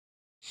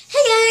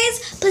Hey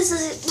guys,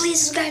 please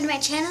subscribe to my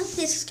channel.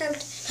 Please subscribe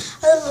to,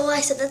 I don't know why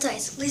I said that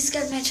twice. Please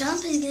subscribe to my channel.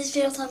 Please give this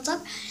video a thumbs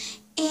up.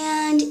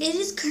 And it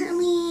is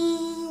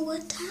currently,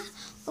 what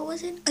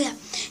was it? Oh yeah,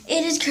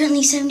 it is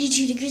currently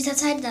 72 degrees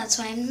outside. That's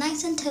why I'm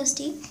nice and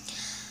toasty.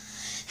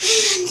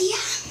 And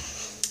yeah.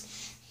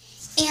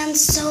 And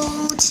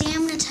so today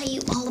I'm going to tell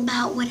you all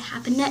about what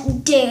happened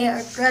at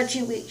D.A.R.E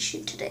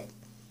graduation today.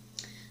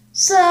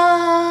 So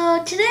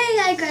today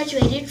I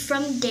graduated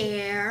from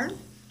D.A.R.E.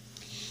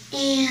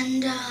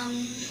 And,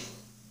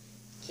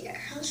 here,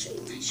 I'll show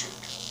you my shirt.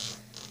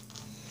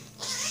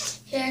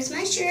 Here's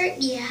my shirt,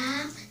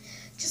 yeah.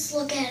 Just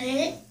look at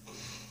it.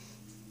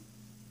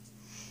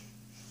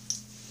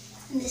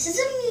 And this is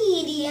a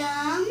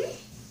medium.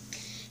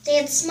 They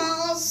had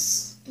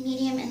smalls,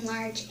 medium, and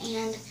large.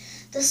 And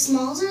the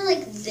smalls are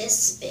like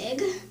this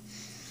big.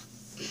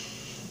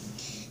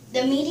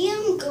 The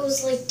medium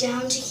goes like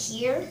down to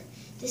here.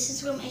 This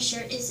is where my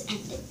shirt is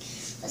ending.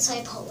 That's why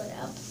I pull it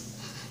up.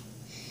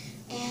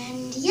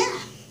 And yeah,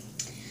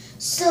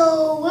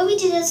 so what we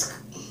did is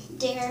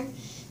D.A.R.E.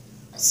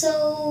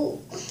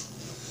 So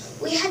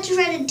we had to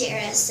write a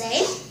D.A.R.E.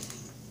 essay.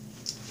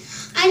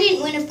 I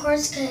didn't win, of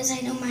course, because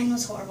I know mine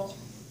was horrible.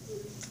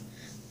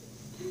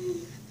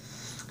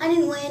 I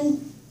didn't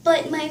win,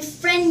 but my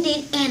friend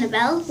did.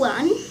 Annabelle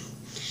won,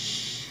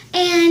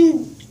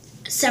 and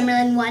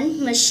Summerlin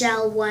won,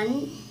 Michelle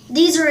won.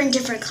 These are in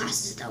different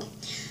classes though.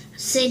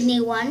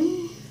 Sydney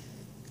won.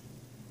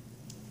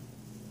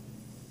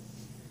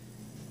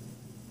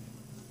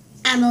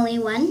 Emily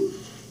won,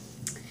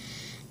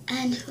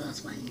 and who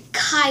else won?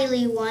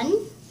 Kylie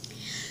won.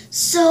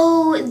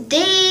 So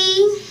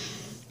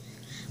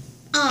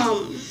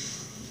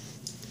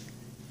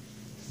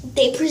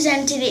they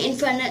presented it in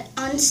front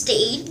on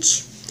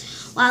stage,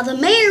 while the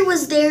mayor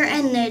was there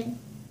and the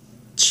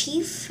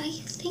chief, I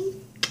think,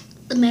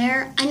 the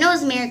mayor. I know it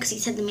was the mayor because he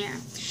said the mayor.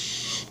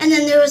 And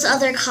then there was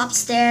other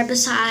cops there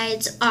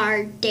besides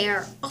our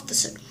D.A.R.E.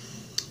 officer,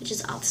 which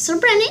is Officer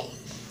Brennan.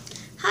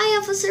 Hi,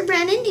 Officer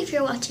Brandon, if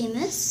you're watching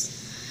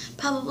this.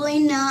 Probably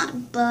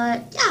not,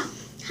 but yeah.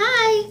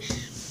 Hi.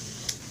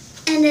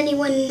 And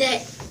anyone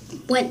that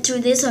went through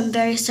this, I'm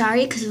very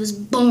sorry because it was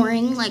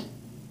boring, like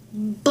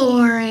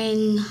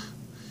boring.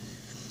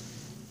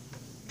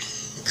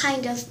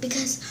 Kind of,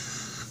 because,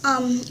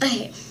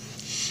 okay.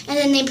 And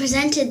then they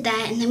presented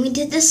that, and then we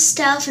did this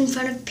stuff in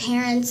front of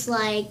parents,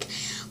 like,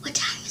 what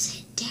time is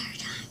it? D.A.R.E.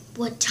 time.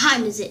 What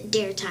time is it?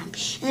 D.A.R.E. time.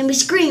 And then we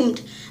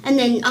screamed. And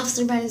then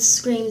Officer Brennan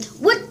screamed,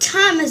 "What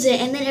time is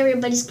it?" And then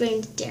everybody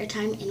screamed D.A.R.E.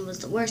 time, and it was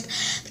the worst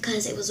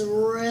because it was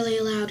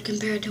really loud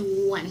compared to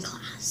one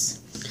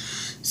class.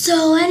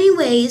 So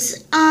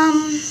anyways,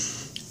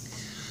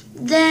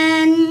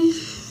 then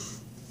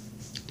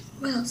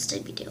what else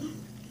did we do?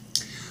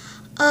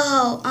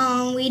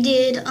 Oh, we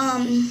did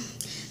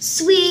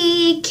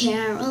Sweet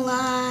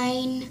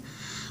Caroline.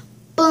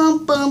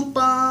 Bum, bum,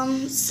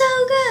 bum. So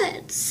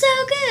good, so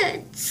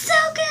good, so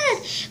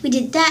good. We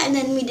did that, and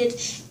then we did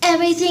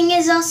Everything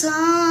is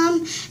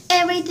Awesome.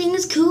 Everything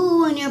is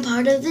cool when you're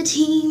part of the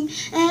team.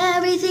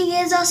 Everything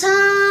is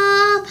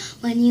awesome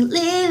when you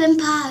live in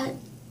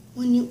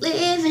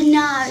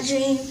our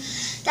dream.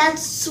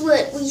 That's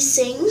what we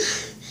sing.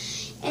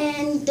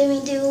 And then we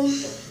do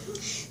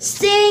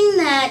Sing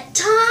That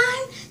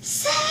Time,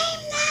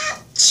 Sing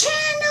That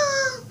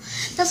Channel.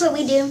 That's what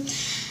we do.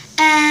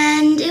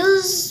 And it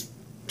was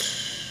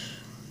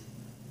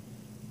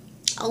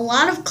a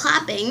lot of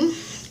clapping.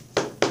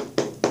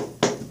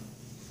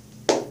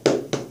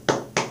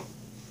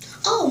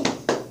 Oh!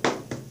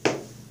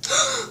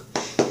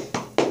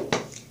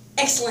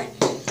 Excellent.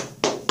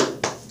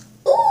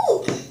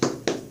 Ooh!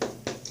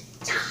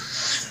 Yeah.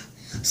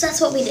 So that's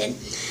what we did.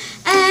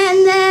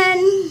 And then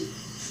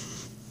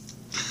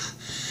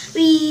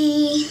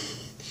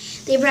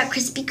they brought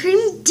Krispy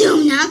Kreme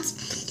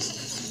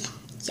donuts.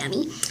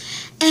 Yummy.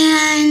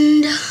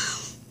 And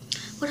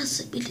what else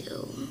did we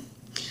do?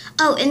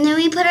 Oh, and then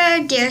we put our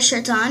D.A.R.E.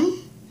 shirts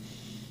on,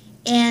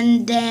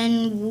 and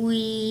then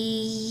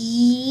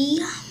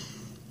we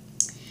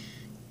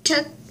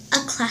took a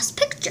class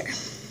picture.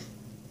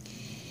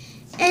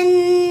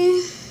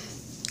 And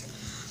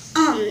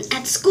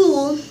at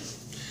school,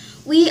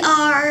 we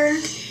are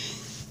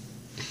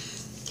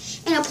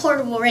in a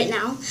portable right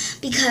now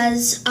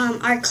because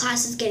our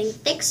class is getting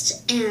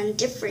fixed and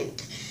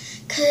different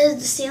because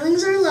the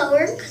ceilings are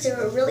lower because they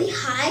were really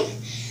high.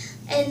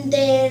 And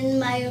then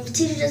my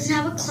teacher doesn't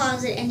have a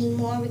closet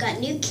anymore. We got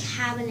new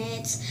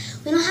cabinets.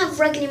 We don't have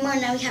rug anymore.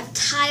 Now we have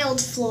tiled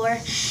floor.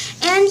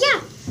 And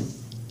yeah.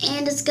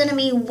 And it's going to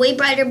be way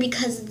brighter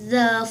because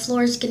the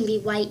floor is going to be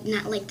white,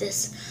 not like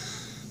this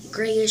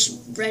grayish,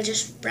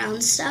 reddish,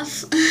 brown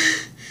stuff.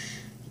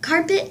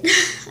 Carpet.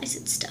 I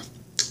said stuff.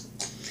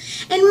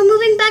 And we're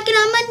moving back in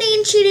on Monday,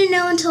 and she didn't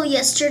know until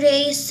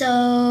yesterday.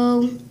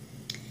 So,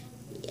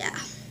 yeah.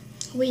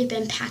 We've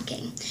been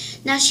packing.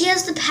 Now she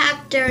has to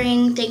pack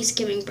during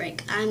Thanksgiving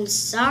break. I'm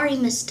sorry,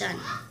 Miss Dunn.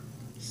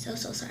 So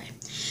sorry.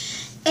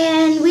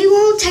 And we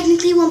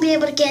technically won't be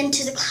able to get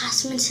into the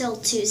classroom until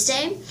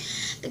Tuesday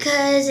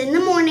because in the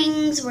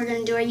mornings we're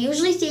going to do our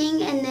usually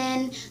thing, and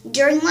then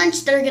during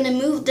lunch they're going to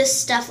move this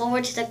stuff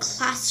over to the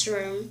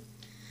classroom.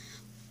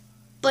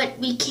 But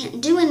we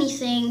can't do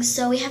anything,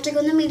 so we have to go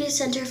in the media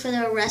center for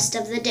the rest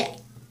of the day.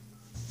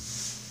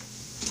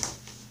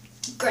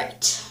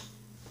 Great.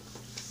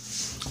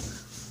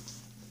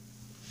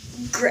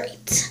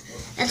 Great.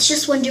 That's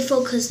just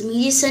wonderful because the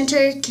media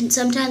center can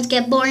sometimes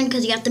get boring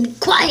because you have to be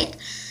quiet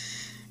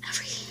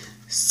every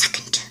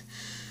second.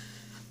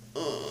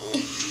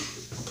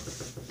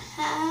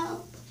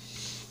 Help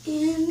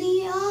in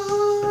the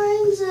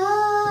arms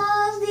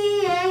of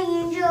the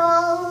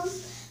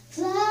angels,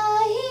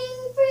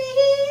 flying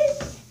free.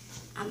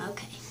 I'm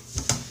okay.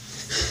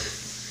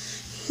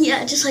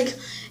 Yeah, just like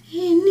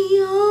in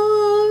the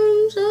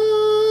arms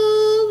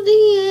of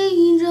the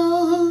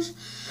angels,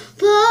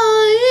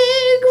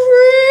 flying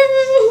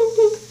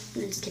free.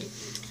 I'm just kidding.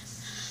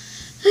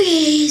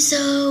 Okay,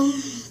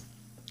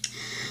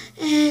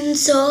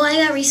 so I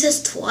got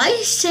recess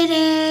twice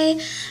today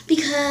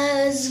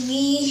because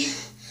we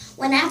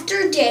went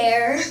after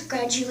D.A.R.E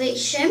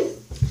graduation,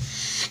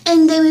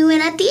 and then we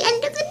went at the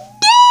end of the day.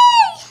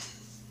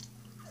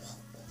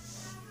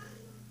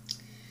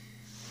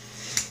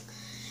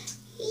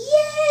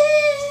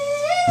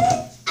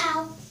 Yay!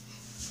 Ow.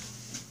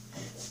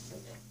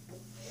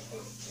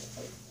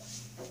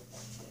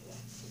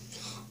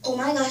 Oh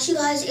my gosh, you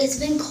guys, it's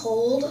been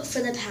cold for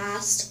the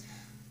past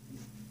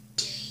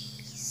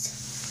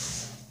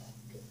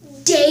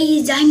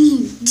days.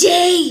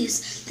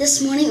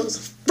 This morning it was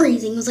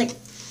freezing. It was like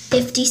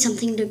 50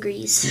 something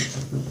degrees.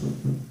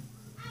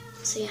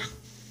 So yeah.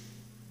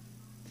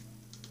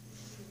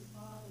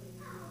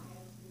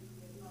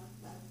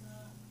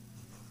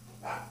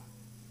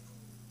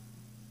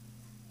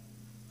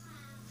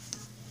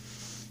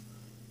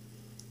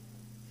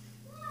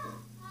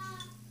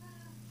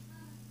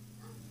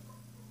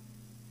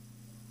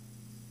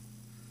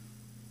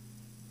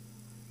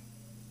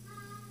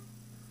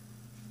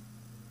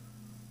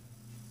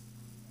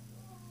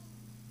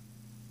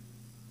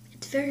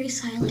 It's very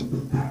silent.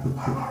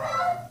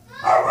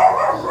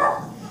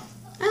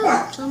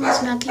 Oh,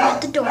 someone's knocking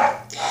at the door.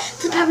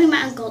 It's probably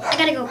my uncle. I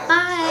gotta go.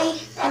 Bye.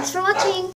 Thanks for watching.